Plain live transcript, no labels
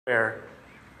prayer.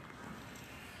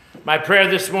 My prayer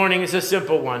this morning is a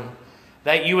simple one,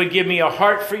 that you would give me a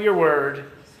heart for your word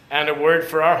and a word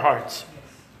for our hearts.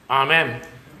 Amen.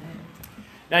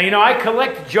 Now, I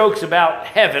collect jokes about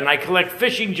heaven. I collect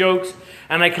fishing jokes,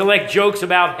 and I collect jokes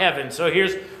about heaven. So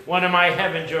here's one of my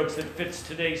heaven jokes that fits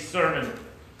today's sermon.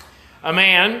 A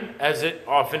man, as it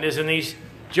often is in these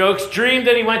jokes, dreamed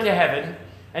that he went to heaven,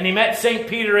 and he met St.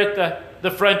 Peter at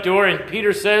the front door, and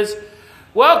Peter says,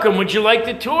 "Welcome, would you like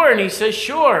the tour?" And he says,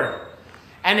 "Sure."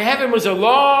 And heaven was a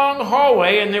long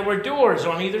hallway, and there were doors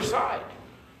on either side.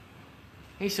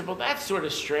 He said, "Well, that's sort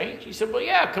of strange." He said, "Well,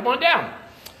 yeah, come on down."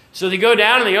 So they go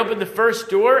down, and they open the first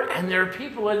door, and there are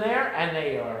people in there, and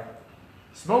they are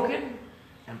smoking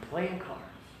and playing cards.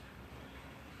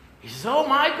 He says, "Oh,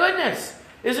 my goodness,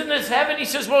 isn't this heaven?" He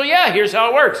says, "Well, yeah, here's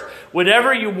how it works.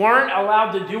 Whatever you weren't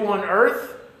allowed to do on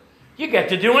earth, you get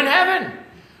to do in heaven."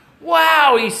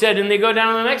 "Wow," he said, and they go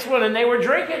down to the next one, and they were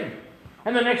drinking.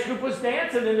 And the next group was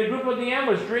dancing, and the group at the end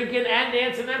was drinking and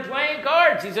dancing and playing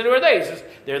cards. He said, "Who are they?" He says,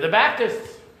 "They're the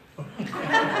Baptists."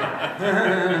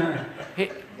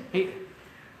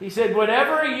 He said,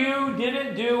 "Whatever you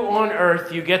didn't do on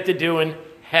earth, you get to do in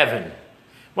heaven."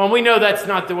 Well, we know that's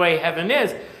not the way heaven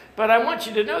is, but I want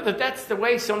you to know that that's the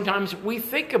way sometimes we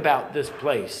think about this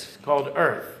place called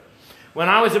earth. When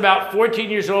I was about 14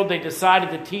 years old, they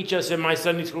decided to teach us in my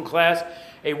Sunday school class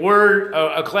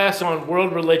a class on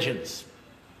world religions.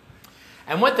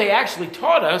 And what they actually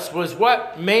taught us was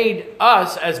what made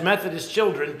us as Methodist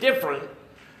children different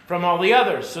from all the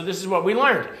others. So this is what we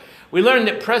learned. We learned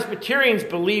that Presbyterians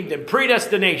believed in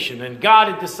predestination, and God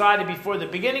had decided before the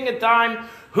beginning of time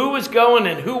who was going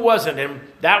and who wasn't. And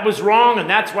that was wrong, and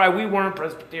that's why we weren't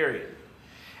Presbyterian.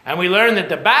 And we learned that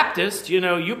the Baptists,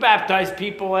 you baptize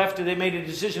people after they made a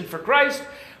decision for Christ.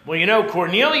 Well,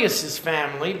 Cornelius'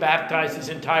 family baptized his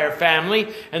entire family,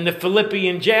 and the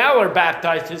Philippian jailer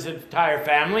baptized his entire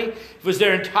family. If it was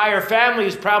their entire family,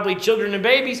 is probably children and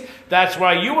babies. That's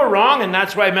why you were wrong, and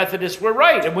that's why Methodists were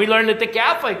right. And we learned that the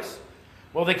Catholics,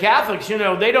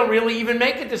 they don't really even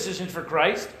make a decision for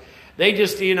Christ. They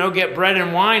just, get bread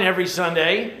and wine every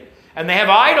Sunday, and they have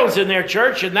idols in their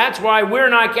church, and that's why we're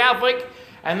not Catholic.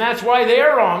 And that's why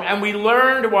they're wrong. And we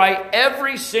learned why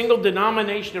every single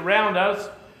denomination around us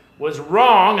was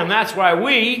wrong. And that's why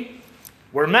we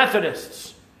were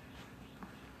Methodists.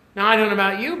 Now, I don't know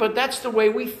about you, but that's the way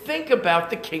we think about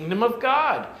the kingdom of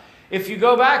God. If you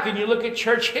go back and you look at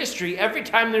church history, every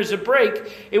time there's a break,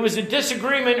 it was a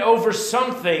disagreement over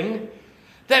something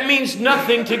that means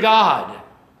nothing to God.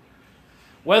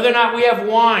 Whether or not we have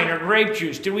wine or grape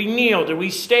juice, do we kneel, do we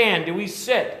stand, do we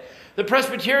sit? The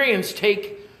Presbyterians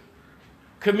take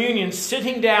communion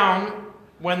sitting down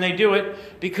when they do it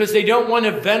because they don't want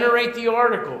to venerate the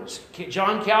articles.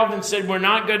 John Calvin said we're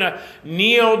not going to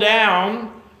kneel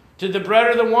down to the bread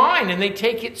or the wine, and they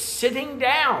take it sitting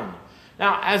down.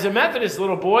 Now, as a Methodist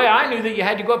little boy, I knew that you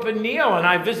had to go up and kneel, and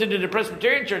I visited a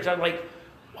Presbyterian church. I was like,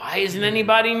 why isn't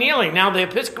anybody kneeling? Now, the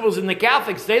Episcopals and the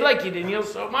Catholics, they like you to kneel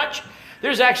so much.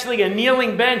 There's actually a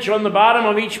kneeling bench on the bottom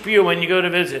of each pew when you go to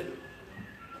visit.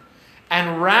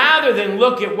 And rather than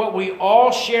look at what we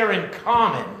all share in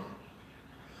common,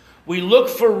 we look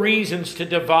for reasons to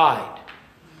divide.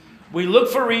 We look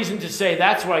for reason to say,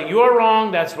 that's why you're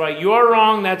wrong, that's why you're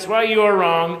wrong, that's why you're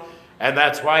wrong, and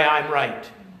that's why I'm right.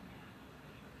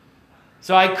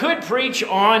 So I could preach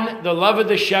on the love of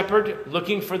the shepherd,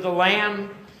 looking for the lamb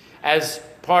as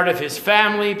part of his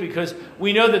family, because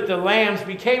we know that the lambs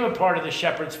became a part of the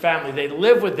shepherd's family. They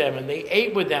lived with them, and they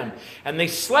ate with them, and they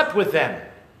slept with them.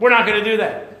 We're not going to do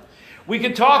that. We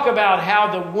could talk about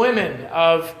how the women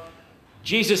of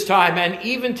Jesus' time, and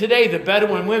even today, the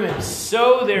Bedouin women,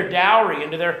 sew their dowry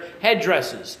into their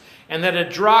headdresses, and that a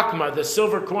drachma, the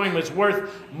silver coin, was worth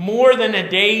more than a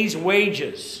day's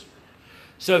wages.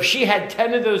 So if she had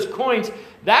 10 of those coins,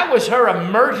 that was her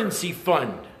emergency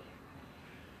fund.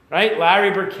 Right? Larry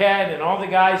Burkett and all the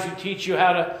guys who teach you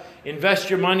how to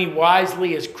invest your money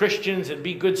wisely as Christians and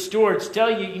be good stewards tell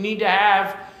you need to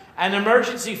have an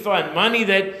emergency fund, money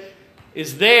that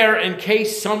is there in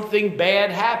case something bad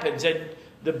happens. And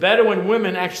the Bedouin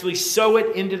women actually sew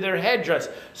it into their headdress.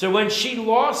 So when she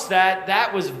lost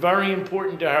that was very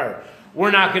important to her. We're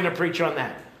not going to preach on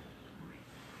that.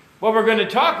 What we're going to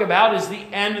talk about is the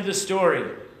end of the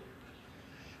story.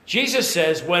 Jesus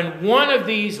says, when one of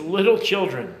these little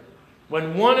children,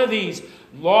 when one of these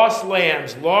lost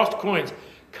lambs, lost coins,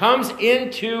 comes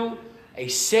into a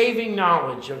saving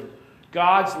knowledge of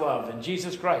God's love and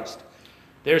Jesus Christ,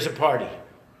 there's a party.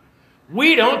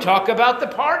 We don't talk about the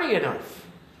party enough.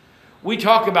 We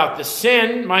talk about the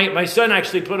sin. My son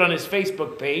actually put on his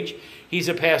Facebook page, he's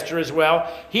a pastor as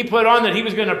well, he put on that he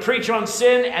was going to preach on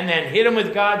sin and then hit him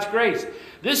with God's grace.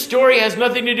 This story has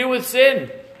nothing to do with sin.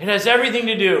 It has everything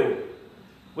to do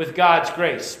with God's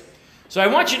grace. So I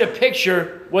want you to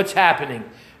picture what's happening.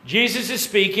 Jesus is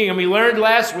speaking, and we learned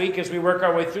last week as we work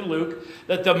our way through Luke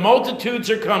that the multitudes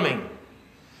are coming.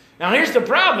 Now here's the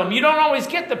problem. You don't always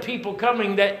get the people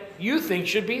coming that you think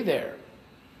should be there.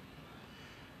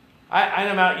 I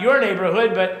don't know about your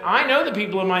neighborhood, but I know the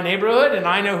people in my neighborhood, and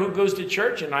I know who goes to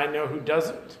church, and I know who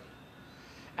doesn't.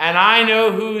 And I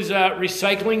know whose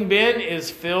recycling bin is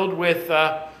filled with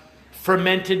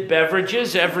fermented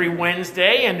beverages every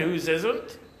Wednesday and whose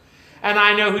isn't. And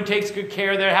I know who takes good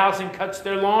care of their house and cuts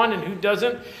their lawn and who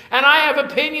doesn't. And I have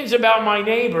opinions about my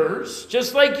neighbors,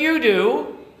 just like you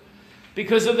do,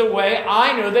 because of the way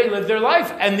I know they live their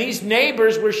life. And these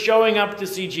neighbors were showing up to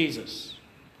see Jesus.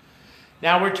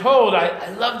 Now we're told,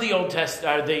 I love the Old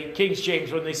Testament, the King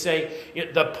James, when they say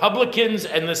the publicans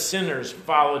and the sinners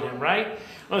followed him, right?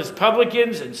 Well, there's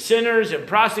publicans and sinners and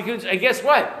prostitutes. And guess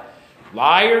what?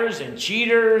 Liars and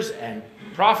cheaters and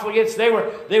profligates, they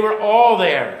were all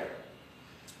there.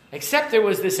 Except there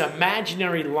was this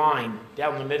imaginary line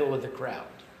down the middle of the crowd.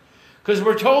 Because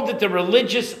we're told that the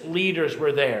religious leaders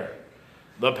were there.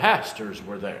 The pastors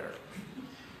were there.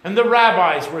 And the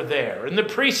rabbis were there. And the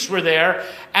priests were there.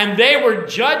 And they were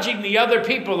judging the other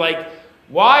people like,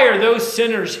 why are those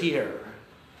sinners here?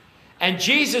 And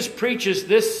Jesus preaches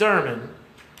this sermon,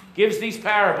 gives these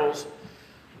parables,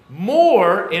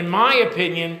 more, in my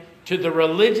opinion, to the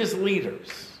religious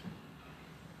leaders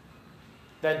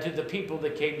than to the people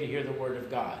that came to hear the word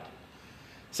of God.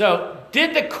 So,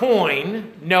 did the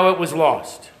coin know it was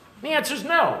lost? The answer is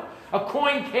no. A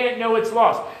coin can't know it's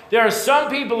lost. There are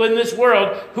some people in this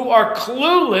world who are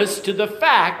clueless to the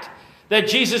fact that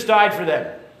Jesus died for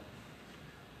them.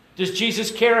 Does Jesus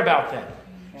care about them?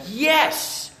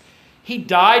 Yes. He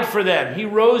died for them. He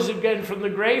rose again from the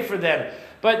grave for them.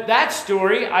 But that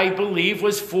story, I believe,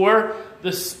 was for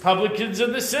the publicans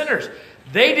and the sinners.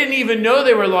 They didn't even know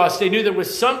they were lost. They knew there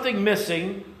was something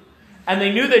missing, and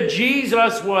they knew that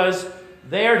Jesus was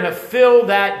there to fill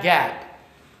that gap.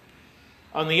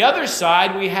 On the other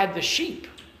side, we had the sheep.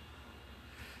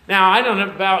 Now, I don't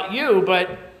know about you,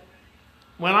 but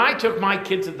when I took my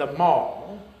kids to the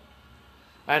mall,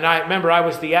 and I remember I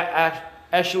was the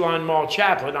Echelon Mall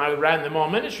chaplain, I ran the mall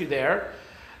ministry there,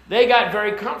 they got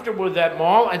very comfortable with that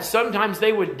mall, and sometimes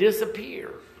they would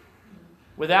disappear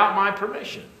without my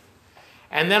permission.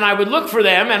 And then I would look for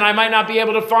them, and I might not be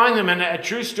able to find them. And a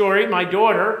true story, my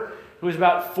daughter, who was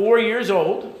about 4 years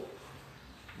old,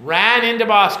 ran into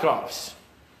Boscov's.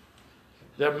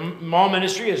 The mall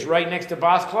ministry is right next to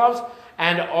Boscov's,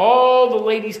 and all the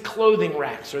ladies' clothing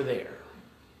racks are there.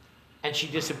 And she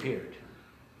disappeared.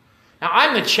 Now,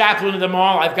 I'm the chaplain of the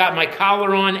mall. I've got my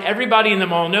collar on. Everybody in the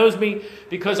mall knows me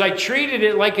because I treated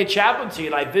it like a chaplaincy.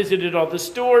 And I visited all the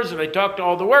stores and I talked to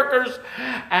all the workers.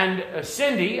 And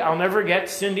Cindy, I'll never forget,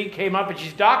 Cindy came up and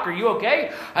she's, Doc, are you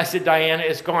okay? I said, Diana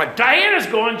is gone. Diana's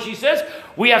gone, she says.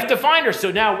 We have to find her.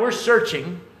 So now we're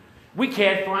searching. We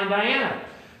can't find Diana.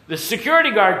 The security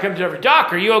guard comes over.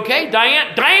 Doc, are you okay?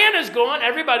 Diana's gone.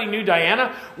 Everybody knew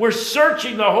Diana. We're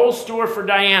searching the whole store for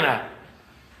Diana.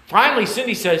 Finally,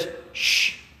 Cindy says,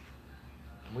 shh.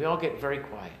 And we all get very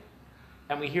quiet.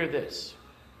 And we hear this.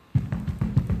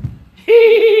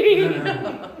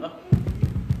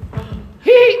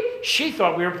 She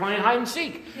thought we were playing hide and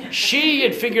seek. She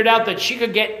had figured out that she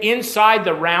could get inside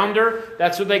the rounder.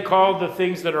 That's what they call the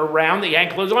things that are round that you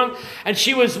hang clothes on. And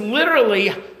she was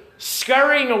literally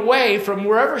scurrying away from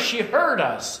wherever she heard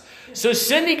us. So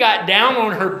Cindy got down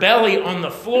on her belly on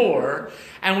the floor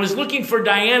and was looking for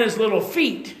Diana's little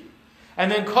feet. And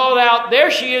then called out,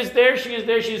 there she is, there she is,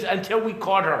 there she is, until we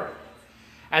caught her.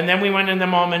 And then we went in the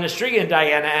mall ministry, and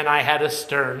Diana and I had a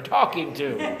stern talking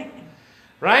to.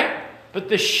 Right? But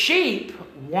the sheep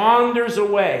wanders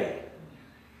away.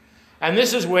 And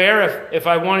this is where, if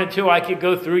I wanted to, I could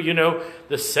go through,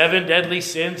 the 7 deadly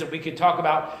sins, and we could talk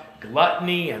about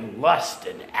gluttony and lust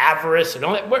and avarice and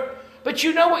all that. But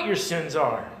you know what your sins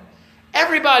are.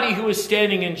 Everybody who was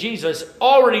standing in Jesus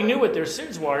already knew what their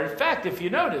sins were. In fact, if you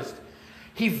noticed,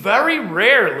 he very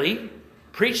rarely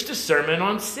preached a sermon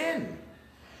on sin.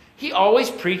 He always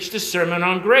preached a sermon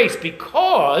on grace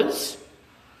because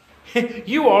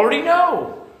you already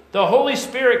know. The Holy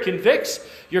Spirit convicts,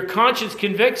 your conscience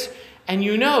convicts, and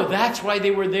you know that's why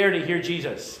they were there to hear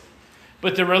Jesus.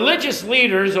 But the religious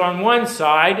leaders on one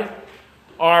side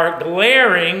are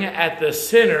glaring at the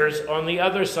sinners on the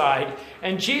other side.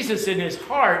 And Jesus in his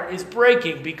heart is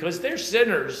breaking because they're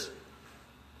sinners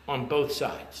on both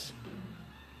sides.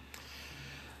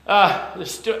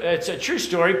 It's a true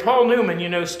story. Paul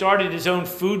Newman, started his own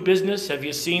food business. Have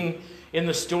you seen in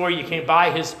the store? You can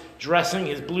buy his dressing.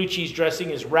 His blue cheese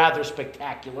dressing is rather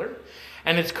spectacular.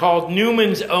 And it's called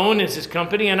Newman's Own is his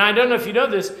company. And I don't know if you know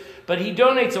this, but he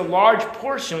donates a large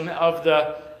portion of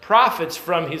the profits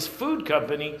from his food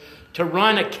company to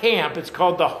run a camp. It's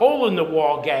called the Hole in the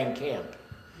Wall Gang Camp,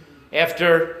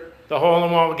 after the Hole in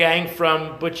the Wall Gang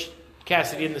from Butch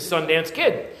Cassidy and the Sundance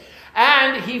Kid.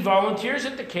 And he volunteers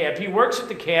at the camp. He works at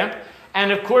the camp.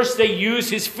 And of course, they use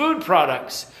his food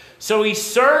products. So he's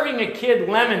serving a kid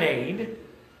lemonade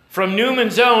from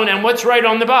Newman's Own. And what's right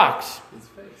on the box?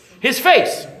 His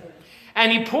face.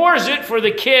 And he pours it for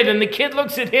the kid. And the kid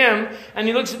looks at him. And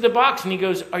he looks at the box. And he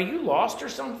goes, "Are you lost or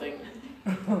something?"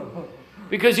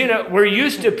 Because, we're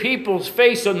used to people's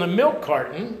face on the milk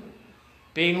carton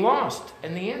being lost.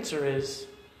 And the answer is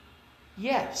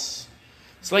yes.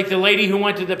 It's like the lady who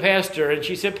went to the pastor and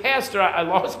she said, "Pastor, I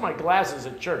lost my glasses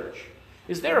at church.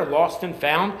 Is there a lost and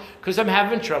found? Because I'm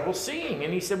having trouble seeing."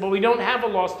 And he said, "Well, we don't have a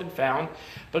lost and found,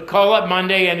 but call up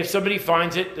Monday, and if somebody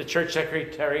finds it, the church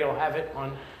secretary will have it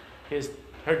on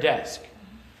her desk."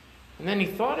 And then he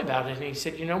thought about it and he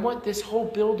said, "You know what? This whole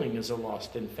building is a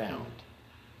lost and found.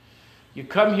 You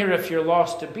come here if you're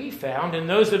lost to be found, and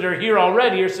those that are here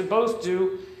already are supposed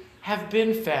to have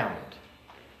been found."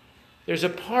 There's a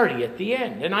party at the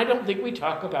end, and I don't think we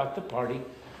talk about the party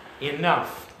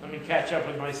enough. Let me catch up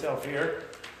with myself here.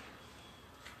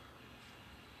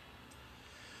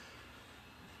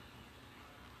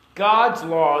 God's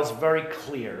law is very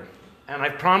clear, and I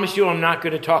promise you I'm not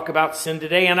going to talk about sin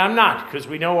today, and I'm not, because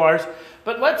we know ours.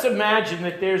 But let's imagine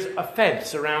that there's a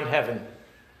fence around heaven,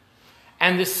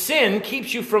 and the sin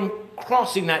keeps you from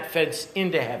crossing that fence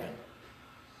into heaven.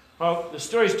 Well, the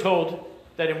story's told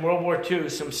that in World War II,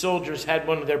 some soldiers had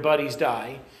one of their buddies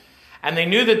die, and they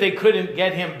knew that they couldn't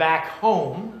get him back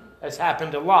home, as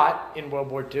happened a lot in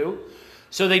World War II.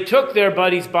 So they took their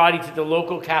buddy's body to the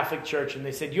local Catholic church, and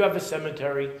they said, "You have a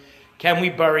cemetery. Can we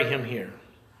bury him here?"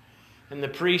 And the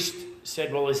priest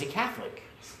said, "Well, is he Catholic?"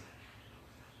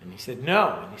 And he said,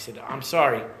 "No." And he said, "I'm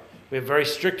sorry. We have very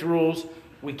strict rules.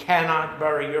 We cannot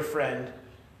bury your friend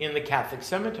in the Catholic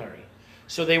cemetery."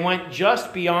 So they went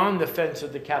just beyond the fence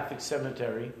of the Catholic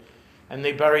cemetery, and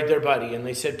they buried their buddy. And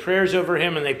they said prayers over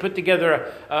him, and they put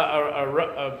together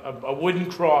a wooden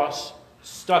cross,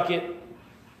 stuck it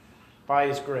by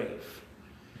his grave.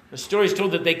 The story's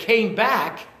told that they came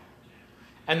back,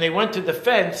 and they went to the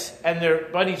fence, and their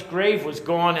buddy's grave was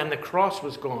gone, and the cross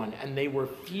was gone, and they were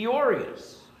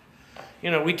furious.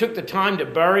 We took the time to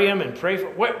bury him and pray for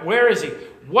him. Where is he?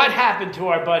 What happened to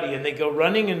our buddy? And they go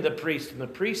running into the priest, and the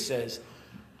priest says,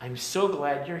 "I'm so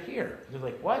glad you're here." And they're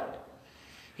like, "What?"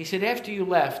 He said, "After you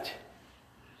left,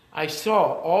 I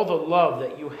saw all the love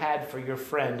that you had for your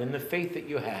friend and the faith that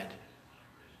you had,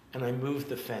 and I moved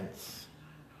the fence."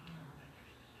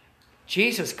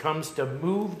 Jesus comes to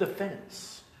move the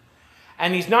fence.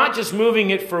 And he's not just moving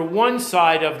it for one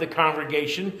side of the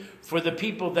congregation, for the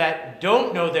people that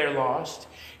don't know they're lost.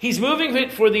 He's moving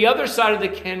it for the other side of the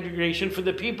congregation, for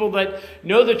the people that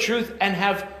know the truth and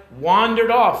have wandered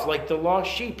off like the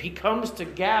lost sheep. He comes to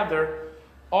gather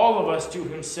all of us to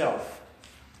himself.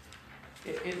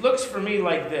 It looks for me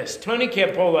like this. Tony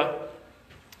Campola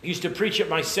used to preach at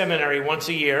my seminary once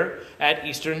a year at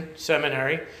Eastern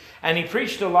Seminary, and he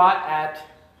preached a lot at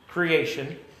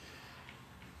Creation.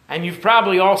 And you've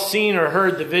probably all seen or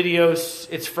heard the videos,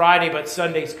 "It's Friday, but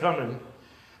Sunday's coming."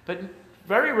 But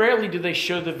very rarely do they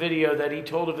show the video that he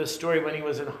told of his story when he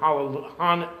was in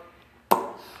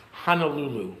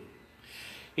Honolulu.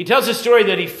 He tells a story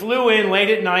that he flew in late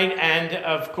at night, and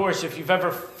of course, if you've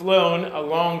ever flown a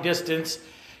long distance,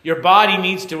 your body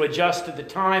needs to adjust to the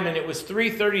time, and it was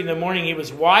 3:30 in the morning. He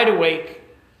was wide awake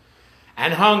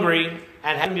and hungry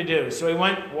and having to do. So he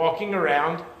went walking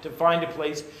around to find a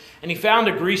place, and he found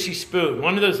a greasy spoon,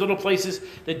 one of those little places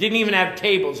that didn't even have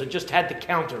tables. It just had the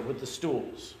counter with the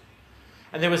stools.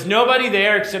 And there was nobody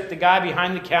there except the guy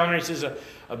behind the counter. He says,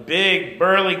 a big,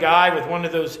 burly guy with one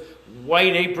of those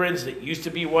white aprons that used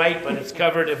to be white, but it's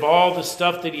covered of all the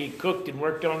stuff that he cooked and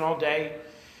worked on all day.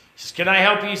 He says, "Can I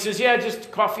help you?" He says, "Yeah, just a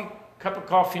cup of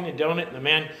coffee and a donut." And the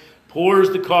man pours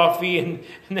the coffee, and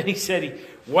then he said he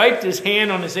wiped his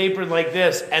hand on his apron like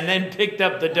this and then picked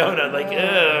up the donut like,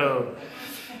 oh.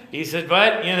 He said,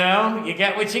 but, you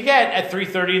get what you get at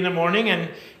 3:30 in the morning, and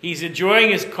he's enjoying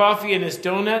his coffee and his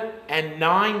donut, and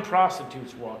 9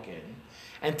 prostitutes walk in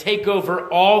and take over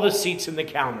all the seats in the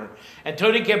counter. And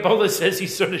Tony Campola says he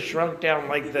sort of shrunk down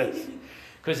like this,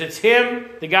 because it's him,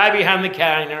 the guy behind the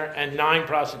counter, and 9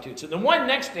 prostitutes. And the one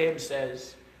next to him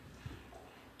says,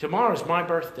 "Tomorrow's my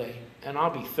birthday, and I'll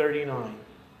be 39.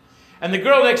 And the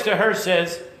girl next to her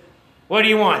says, what do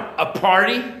you want, a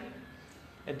party?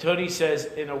 And Tony says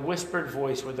in a whispered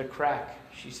voice with a crack,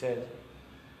 she said,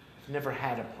 I've never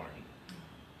had a party.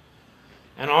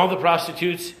 And all the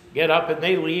prostitutes get up and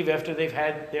they leave after they've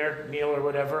had their meal or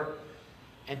whatever.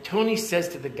 And Tony says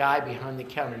to the guy behind the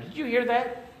counter, did you hear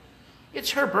that?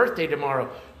 It's her birthday tomorrow.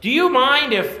 Do you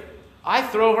mind if I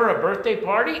throw her a birthday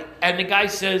party? And the guy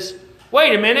says,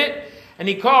 wait a minute. And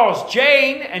he calls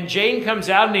Jane, and Jane comes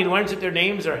out, and he learns that their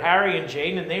names are Harry and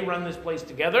Jane, and they run this place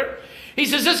together. He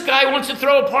says, this guy wants to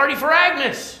throw a party for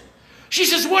Agnes. She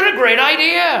says, what a great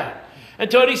idea.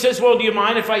 And Tony says, well, do you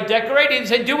mind if I decorate? He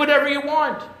said, do whatever you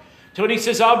want. Tony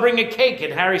says, I'll bring a cake.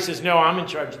 And Harry says, no, I'm in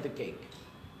charge of the cake.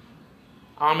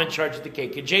 I'm in charge of the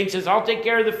cake. And Jane says, I'll take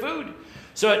care of the food.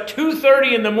 So at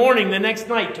 2:30 in the morning the next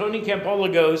night, Tony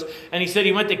Campola goes, and he said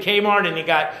he went to Kmart and he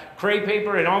got crepe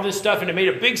paper and all this stuff, and he made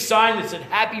a big sign that said,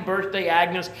 Happy Birthday,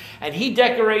 Agnes. And he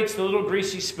decorates the little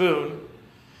greasy spoon,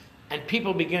 and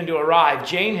people begin to arrive.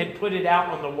 Jane had put it out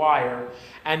on the wire,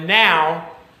 and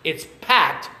now it's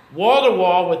packed wall to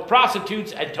wall with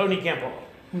prostitutes and Tony Campola.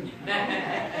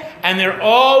 And they're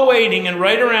all waiting, and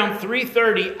right around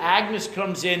 3:30, Agnes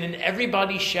comes in, and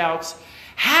everybody shouts,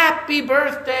 Happy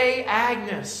birthday,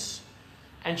 Agnes.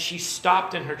 And she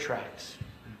stopped in her tracks.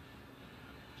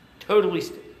 Totally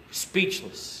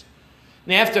speechless.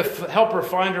 And they have to help her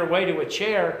find her way to a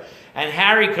chair. And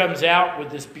Harry comes out with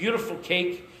this beautiful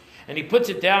cake. And he puts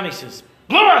it down. He says,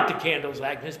 blow out the candles,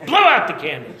 Agnes. Blow out the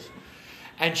candles.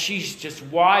 And she's just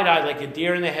wide-eyed like a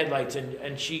deer in the headlights.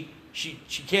 And she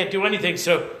can't do anything.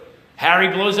 So Harry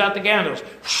blows out the candles.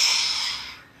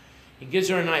 He gives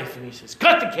her a knife and he says,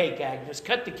 cut the cake, Agnes,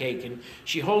 cut the cake. And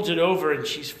she holds it over and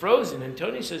she's frozen. And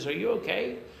Tony says, are you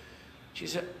okay? She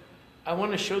said, I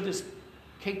want to show this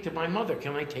cake to my mother.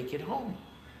 Can I take it home?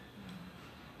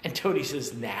 And Tony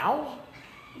says, now?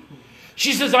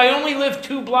 She says, I only live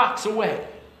 2 blocks away.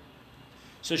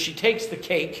 So she takes the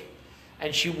cake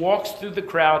and she walks through the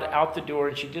crowd out the door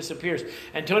and she disappears.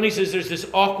 And Tony says there's this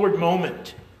awkward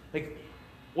moment. Like,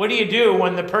 what do you do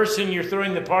when the person you're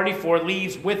throwing the party for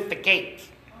leaves with the cake?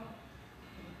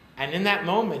 And in that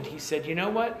moment, he said, you know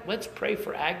what? Let's pray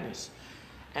for Agnes.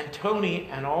 And Tony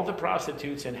and all the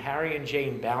prostitutes and Harry and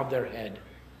Jane bowed their head.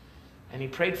 And he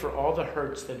prayed for all the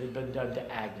hurts that had been done to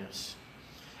Agnes.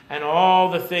 And all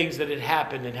the things that had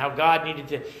happened and how God needed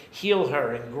to heal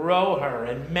her and grow her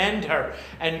and mend her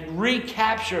and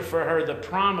recapture for her the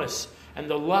promise and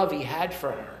the love he had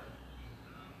for her.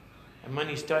 And when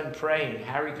he's done praying,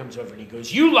 Harry comes over and he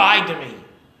goes, you lied to me.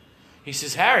 He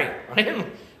says, Harry, I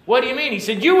didn't. What do you mean? He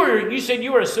said, you said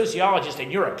you were a sociologist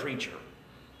and you're a preacher.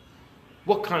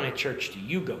 What kind of church do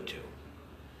you go to?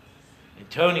 And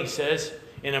Tony says,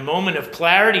 in a moment of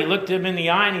clarity, he looked him in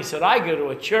the eye and he said, I go to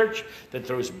a church that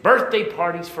throws birthday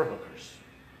parties for hookers.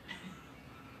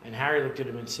 And Harry looked at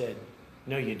him and said,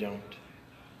 no, you don't.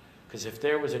 Because if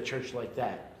there was a church like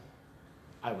that,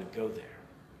 I would go there.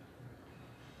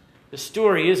 The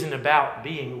story isn't about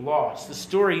being lost. The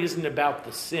story isn't about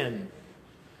the sin.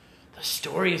 The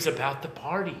story is about the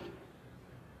party.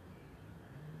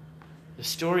 The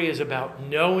story is about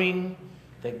knowing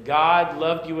that God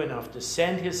loved you enough to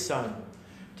send his son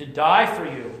to die for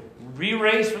you,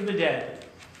 re-raise from the dead,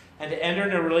 and to enter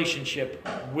in a relationship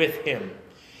with him.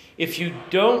 If you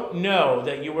don't know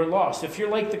that you were lost, if you're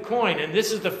like the coin, and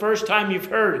this is the first time you've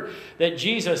heard that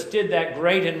Jesus did that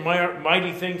great and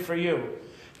mighty thing for you,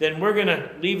 then we're going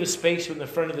to leave a space in the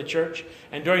front of the church.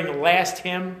 And during the last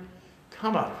hymn,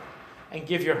 come up and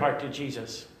give your heart to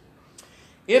Jesus.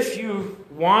 If you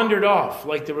wandered off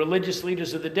like the religious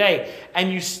leaders of the day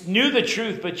and you knew the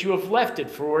truth, but you have left it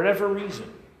for whatever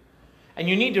reason, and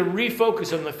you need to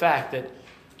refocus on the fact that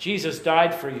Jesus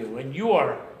died for you and you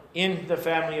are in the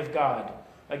family of God.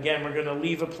 Again, we're going to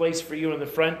leave a place for you in the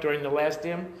front during the last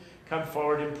hymn. Come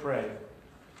forward and pray.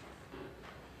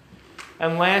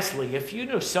 And lastly, if you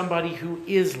know somebody who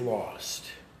is lost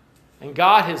and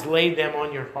God has laid them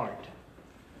on your heart,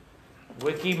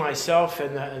 Wiki, myself,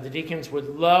 and the deacons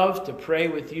would love to pray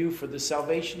with you for the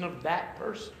salvation of that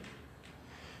person.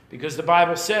 Because the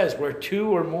Bible says, where 2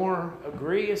 or more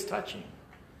agree as touching,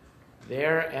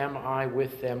 there am I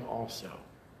with them also.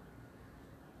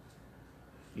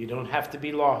 You don't have to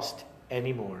be lost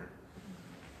anymore.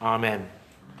 Amen.